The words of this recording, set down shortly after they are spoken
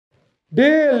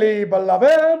Dearly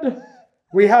beloved,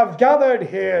 we have gathered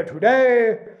here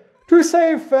today to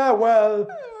say farewell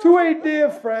to a dear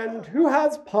friend who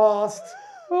has passed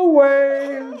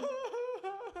away.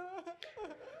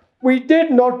 We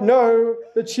did not know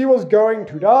that she was going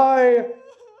to die,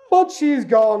 but she's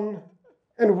gone,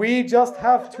 and we just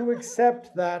have to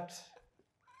accept that.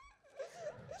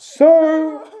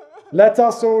 So, let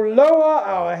us all lower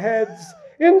our heads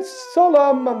in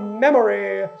solemn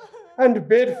memory and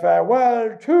bid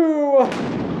farewell to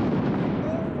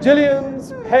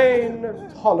Jillian's pain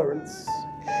tolerance.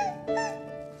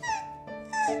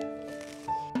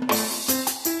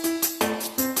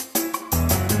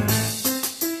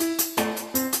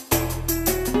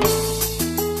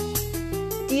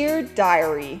 Dear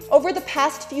Diary, over the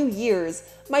past few years,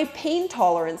 my pain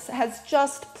tolerance has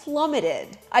just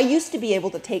plummeted. I used to be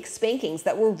able to take spankings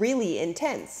that were really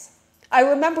intense. I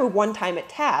remember one time at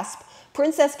TASP,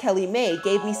 Princess Kelly May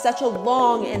gave me such a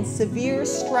long and severe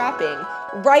strapping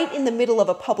right in the middle of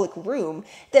a public room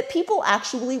that people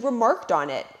actually remarked on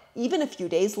it, even a few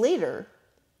days later.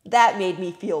 That made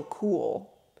me feel cool.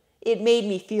 It made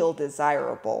me feel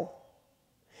desirable.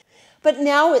 But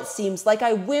now it seems like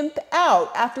I wimp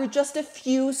out after just a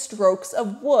few strokes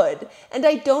of wood, and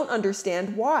I don't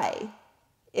understand why.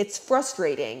 It's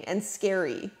frustrating and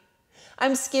scary.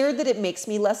 I'm scared that it makes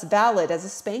me less valid as a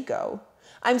Spanko.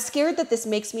 I'm scared that this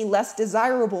makes me less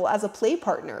desirable as a play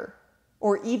partner,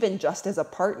 or even just as a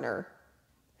partner.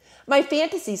 My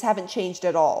fantasies haven't changed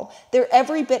at all. They're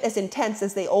every bit as intense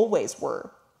as they always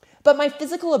were. But my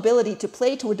physical ability to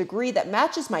play to a degree that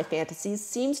matches my fantasies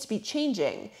seems to be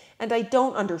changing, and I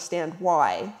don't understand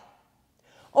why.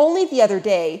 Only the other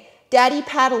day, Daddy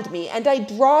paddled me and I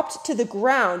dropped to the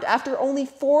ground after only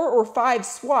 4 or 5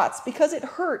 swats because it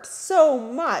hurt so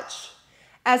much.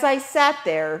 As I sat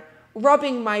there,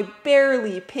 rubbing my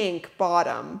barely pink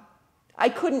bottom, I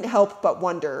couldn't help but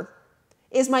wonder,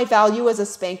 is my value as a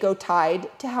Spanko tied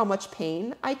to how much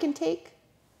pain I can take?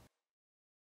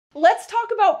 Let's talk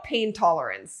about pain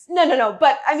tolerance. No,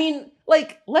 but I mean,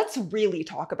 let's really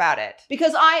talk about it.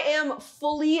 Because I am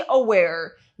fully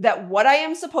aware that what I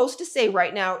am supposed to say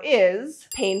right now is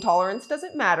pain tolerance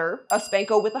doesn't matter. A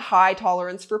Spanko with a high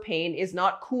tolerance for pain is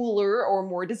not cooler or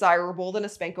more desirable than a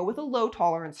Spanko with a low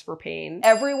tolerance for pain.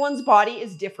 Everyone's body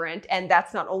is different, and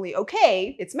that's not only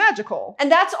okay, it's magical.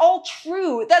 And that's all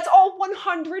true. That's all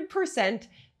 100%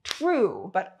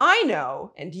 true. But I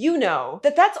know, and you know,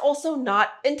 that that's also not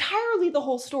entirely the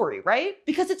whole story, right?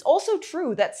 Because it's also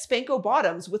true that Spanko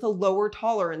bottoms with a lower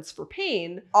tolerance for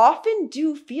pain often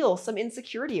do feel some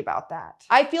insecurity about that.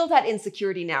 I feel that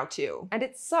insecurity now too, and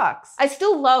it sucks. I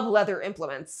still love leather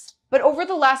implements, but over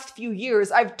the last few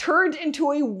years, I've turned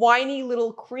into a whiny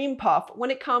little cream puff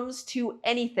when it comes to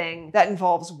anything that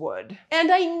involves wood. And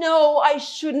I know I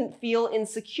shouldn't feel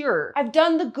insecure. I've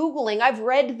done the Googling, I've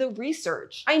read the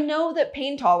research. I know that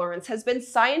pain tolerance has been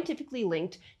scientifically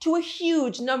linked to a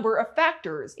huge number of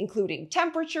factors, including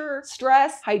temperature,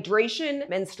 stress, hydration,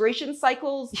 menstruation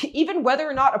cycles, even whether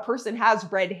or not a person has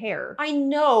red hair. I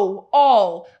know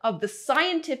all of the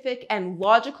scientific and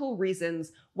logical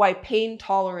reasons why pain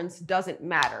tolerance doesn't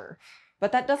matter.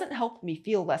 But that doesn't help me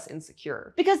feel less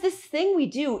insecure. Because this thing we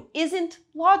do isn't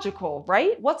logical,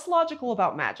 right? What's logical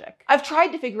about magic? I've tried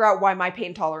to figure out why my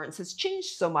pain tolerance has changed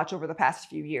so much over the past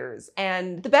few years,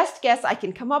 and the best guess I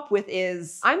can come up with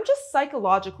is I'm just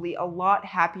psychologically a lot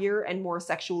happier and more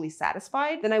sexually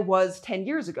satisfied than I was 10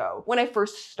 years ago, when I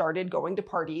first started going to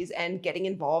parties and getting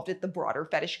involved at the broader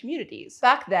fetish communities.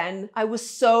 Back then, I was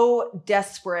so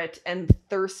desperate and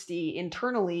thirsty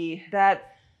internally that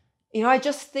I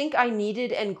just think I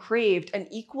needed and craved an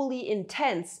equally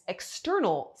intense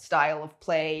external style of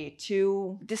play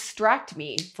to distract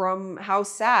me from how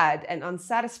sad and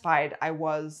unsatisfied I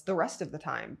was the rest of the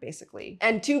time, basically.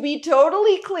 And to be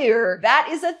totally clear, that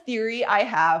is a theory I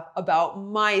have about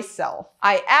myself.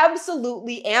 I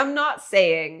absolutely am not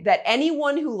saying that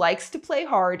anyone who likes to play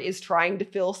hard is trying to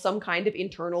fill some kind of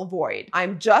internal void.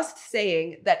 I'm just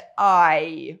saying that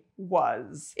I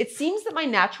was. It seems that my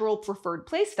natural preferred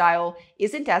playstyle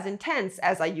isn't as intense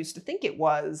as I used to think it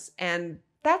was, and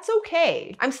that's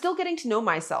okay. I'm still getting to know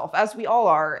myself, as we all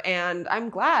are, and I'm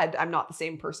glad I'm not the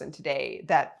same person today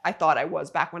that I thought I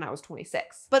was back when I was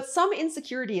 26. But some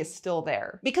insecurity is still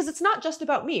there, because it's not just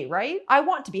about me, right? I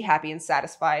want to be happy and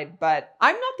satisfied, but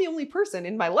I'm not the only person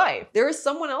in my life. There is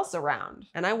someone else around,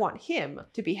 and I want him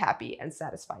to be happy and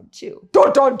satisfied too.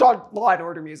 Dun dun dun! Law and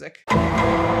Order music.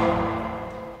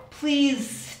 Please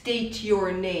state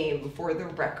your name for the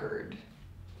record.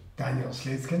 Daniel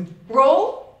Slitskin.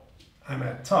 Roll. I'm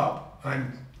at top.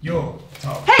 I'm your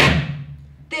top. Hey!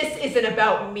 This isn't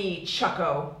about me,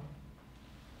 Chucko.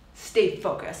 Stay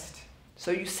focused.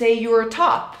 So you say you're a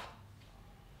top.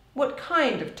 What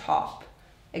kind of top,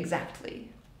 exactly?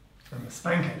 I'm a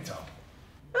spanking top.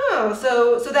 Oh,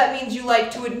 so that means you like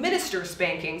to administer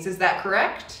spankings, is that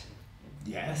correct?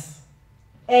 Yes.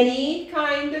 Any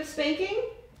kind of spanking?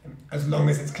 As long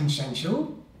as it's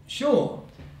consensual, sure.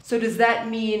 So does that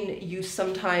mean you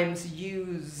sometimes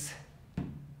use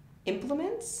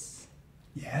implements?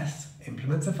 Yes,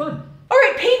 implements are fun. All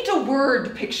right, paint a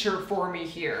word picture for me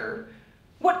here.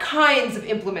 What kinds of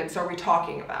implements are we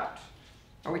talking about?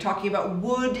 Are we talking about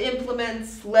wood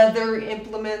implements, leather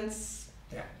implements?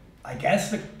 Yeah, I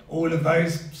guess that all of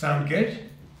those sound good.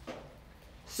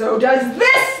 So does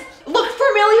this look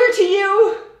familiar to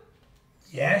you?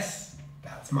 Yes,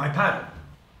 that's my pattern.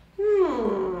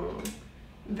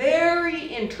 Very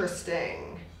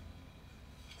interesting.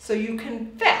 So you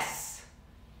confess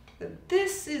that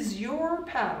this is your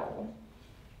paddle.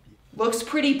 Looks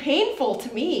pretty painful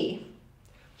to me.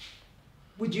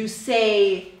 Would you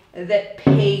say that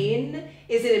pain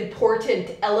is an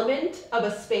important element of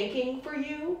a spanking for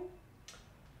you?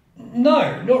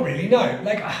 No, not really, no.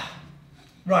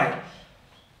 Right.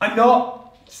 I'm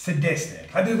not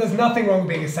sadistic. There's nothing wrong with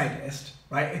being a sadist,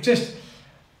 right? It just,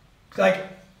 I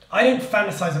don't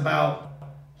fantasize about,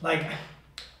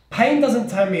 pain doesn't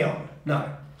turn me on,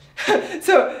 no.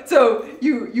 So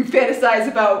you fantasize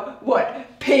about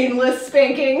what? Painless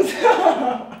spankings?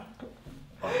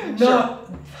 No.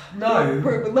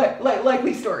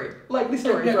 Likely story.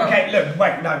 Okay, look,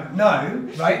 wait, no,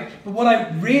 right? But what I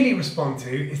really respond to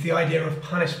is the idea of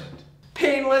punishment.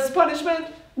 Painless punishment?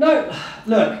 No,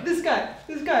 look. This guy.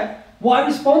 What I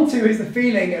respond to is the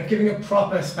feeling of giving a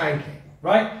proper spanking,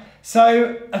 right?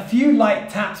 So a few light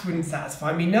taps wouldn't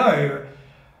satisfy me, no.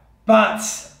 But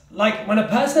when a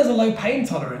person has a low pain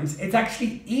tolerance, it's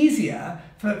actually easier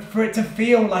for it to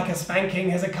feel like a spanking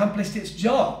has accomplished its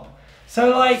job.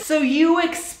 So you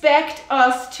expect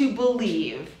us to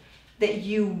believe that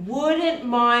you wouldn't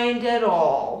mind at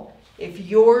all if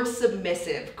your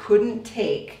submissive couldn't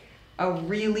take a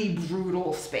really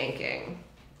brutal spanking?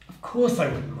 Of course I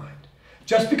wouldn't mind.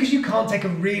 Just because you can't take a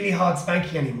really hard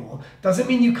spanking anymore doesn't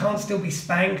mean you can't still be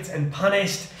spanked and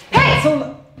punished.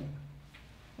 Hey!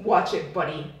 Watch it,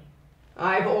 buddy.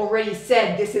 I've already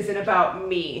said this isn't about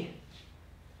me.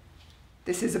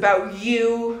 This is about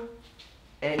you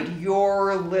and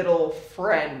your little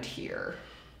friend here.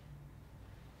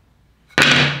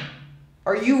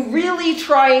 Are you really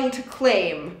trying to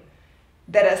claim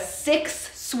that a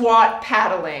 6 swat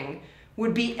paddling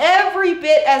would be every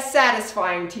bit as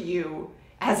satisfying to you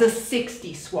as a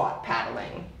 60 swat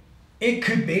paddling? It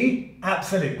could be,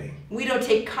 absolutely. We don't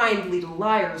take kindly to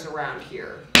liars around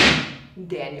here,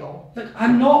 Daniel. Look,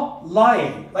 I'm not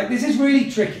lying. This is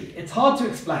really tricky. It's hard to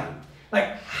explain.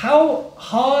 How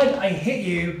hard I hit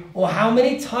you or how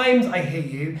many times I hit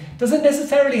you doesn't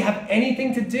necessarily have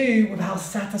anything to do with how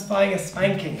satisfying a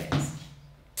spanking is.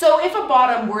 So if a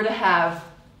bottom were to have,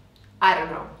 I don't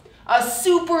know, a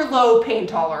super low pain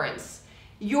tolerance,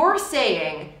 you're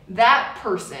saying that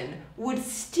person would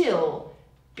still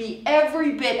be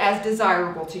every bit as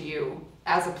desirable to you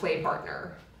as a play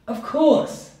partner? Of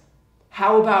course.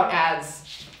 How about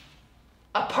as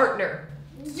a partner?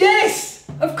 Yes!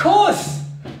 Of course!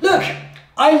 Look,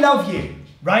 I love you,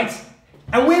 right?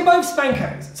 And we're both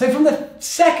Spankos. So from the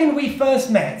second we first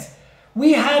met,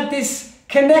 we had this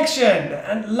connection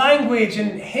and language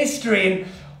and history, and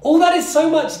all that is so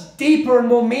much deeper and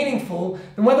more meaningful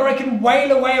than whether I can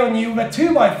wail away on you with a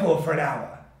 2x4 for an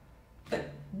hour.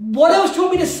 What else do you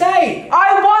want me to say?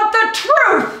 I want the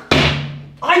truth!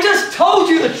 I just told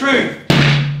you the truth!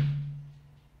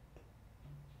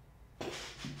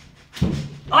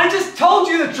 I just told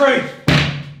you the truth!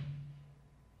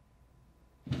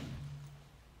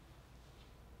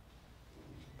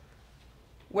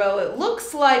 Well, it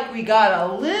looks like we got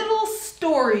a little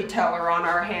storyteller on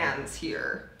our hands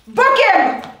here. Book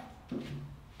him!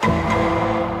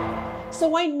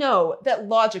 So I know that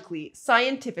logically,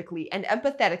 scientifically, and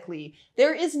empathetically,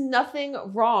 there is nothing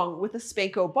wrong with a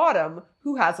Spanko bottom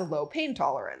who has a low pain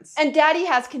tolerance. And Daddy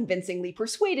has convincingly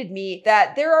persuaded me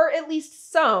that there are at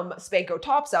least some Spanko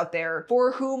tops out there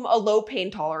for whom a low pain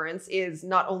tolerance is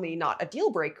not only not a deal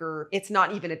breaker, it's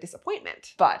not even a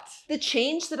disappointment. But the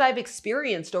change that I've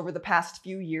experienced over the past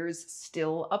few years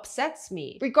still upsets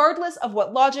me. Regardless of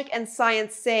what logic and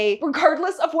science say,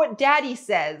 regardless of what Daddy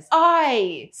says,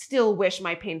 I still wish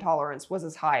my pain tolerance was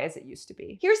as high as it used to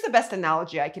be. Here's the best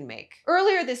analogy I can make.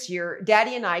 Earlier this year,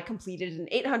 Daddy and I completed an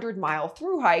 800-mile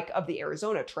through hike of the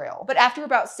Arizona Trail. But after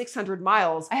about 600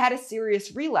 miles, I had a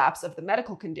serious relapse of the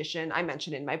medical condition I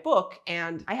mentioned in my book,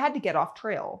 and I had to get off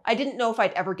trail. I didn't know if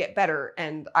I'd ever get better,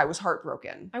 and I was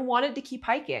heartbroken. I wanted to keep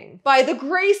hiking. By the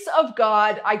grace of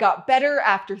God, I got better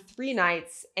after 3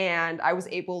 nights, and I was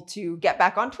able to get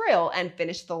back on trail and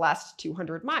finish the last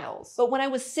 200 miles. But when I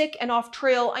was sick and off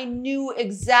trail, I knew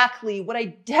exactly what I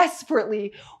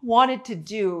desperately wanted to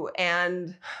do,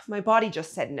 and my body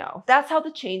just said no. That's how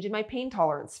the change in my pain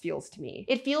tolerance feels to me.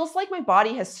 It feels like my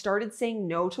body has started saying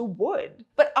no to wood.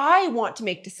 But I want to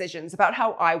make decisions about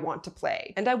how I want to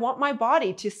play, and I want my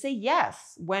body to say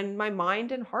yes when my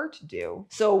mind and heart do.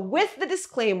 So with the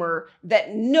disclaimer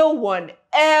that no one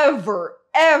ever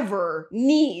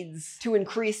needs to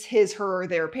increase his, her, or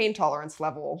their pain tolerance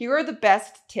level, here are the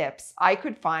best tips I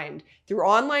could find through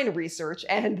online research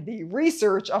and the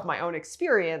research of my own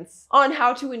experience on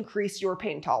how to increase your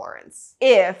pain tolerance,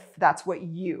 if that's what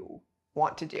you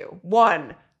want to do.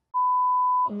 1.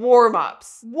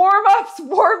 Warm-ups. Warm-ups,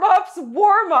 warm-ups,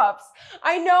 warm-ups.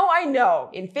 I know.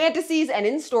 In fantasies and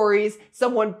in stories,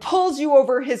 someone pulls you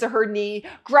over his or her knee,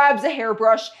 grabs a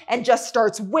hairbrush, and just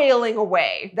starts wailing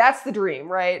away. That's the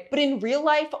dream, right? But in real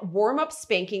life, warm-up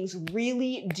spankings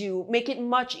really do make it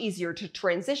much easier to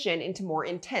transition into more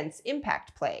intense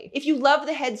impact play. If you love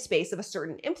the headspace of a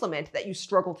certain implement that you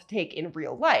struggle to take in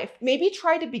real life, maybe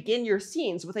try to begin your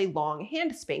scenes with a long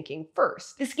hand spanking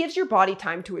first. This gives your body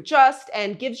time to adjust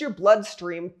and gives your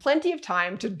bloodstream plenty of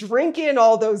time to drink in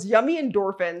all those yummy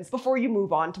endorphins before you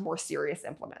move on to more serious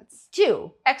implements.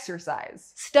 2.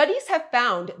 Exercise. Studies have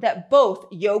found that both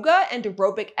yoga and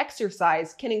aerobic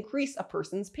exercise can increase a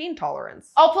person's pain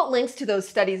tolerance. I'll put links to those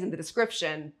studies in the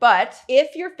description, but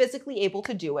if you're physically able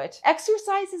to do it,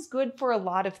 exercise is good for a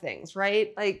lot of things,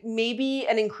 right? Like maybe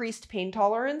an increased pain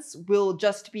tolerance will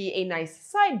just be a nice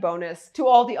side bonus to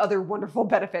all the other wonderful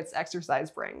benefits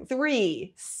exercise brings.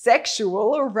 3. Sexual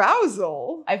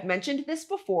arousal. I've mentioned this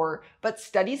before, but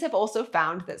studies have also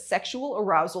found that sexual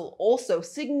arousal also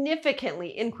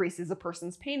significantly increases a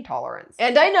person's pain tolerance.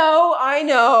 And I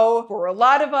know, for a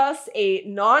lot of us, a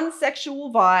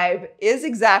non-sexual vibe is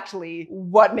exactly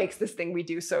what makes this thing we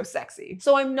do so sexy.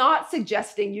 So I'm not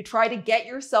suggesting you try to get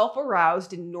yourself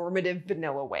aroused in normative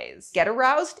vanilla ways. Get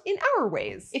aroused in our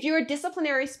ways. If you're a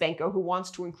disciplinary Spanko who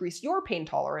wants to increase your pain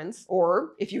tolerance,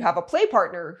 or if you have a play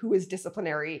partner who is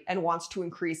disciplinary and wants to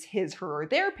increase his, her, or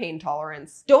their pain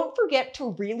tolerance, don't forget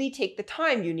to really take the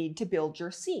time you need to build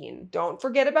your scene. Don't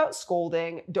forget about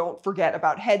scolding. Don't forget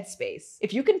about headspace.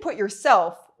 If you can put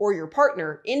yourself or your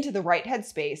partner into the right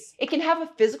headspace, it can have a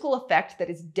physical effect that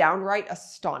is downright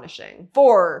astonishing.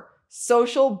 4.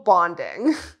 Social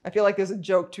bonding. I feel like there's a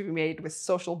joke to be made with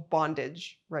social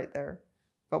bondage right there,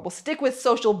 but we'll stick with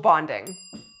social bonding.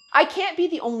 I can't be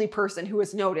the only person who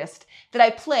has noticed that I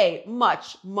play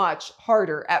much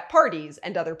harder at parties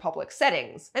and other public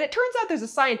settings. And it turns out there's a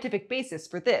scientific basis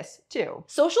for this, too.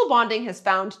 Social bonding has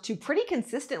found to pretty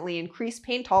consistently increase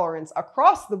pain tolerance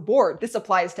across the board. This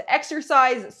applies to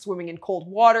exercise, swimming in cold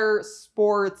water,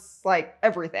 sports, like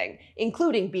everything,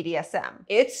 including BDSM.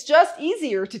 It's just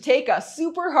easier to take a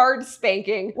super hard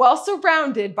spanking while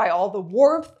surrounded by all the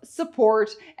warmth,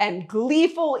 support, and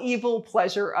gleeful evil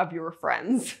pleasure of your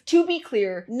friends. To be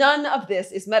clear, none of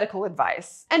this is medical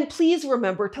advice. And please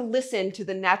remember to listen to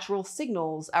the natural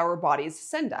signals our bodies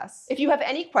send us. If you have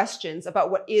any questions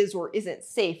about what is or isn't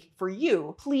safe for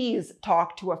you, please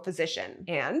talk to a physician.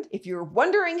 And if you're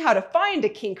wondering how to find a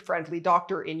kink-friendly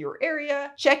doctor in your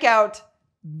area, check out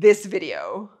this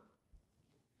video.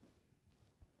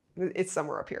 It's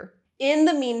somewhere up here. In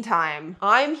the meantime,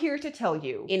 I'm here to tell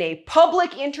you in a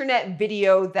public internet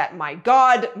video that my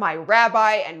God, my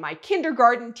rabbi, and my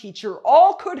kindergarten teacher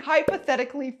all could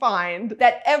hypothetically find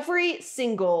that every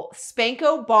single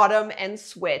Spanko bottom and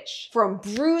switch, from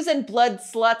bruise and blood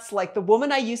sluts like the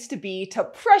woman I used to be to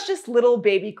precious little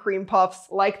baby cream puffs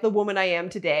like the woman I am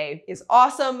today, is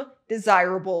awesome,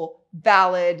 desirable,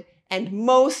 valid, and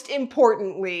most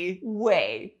importantly,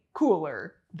 way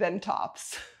cooler than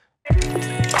tops.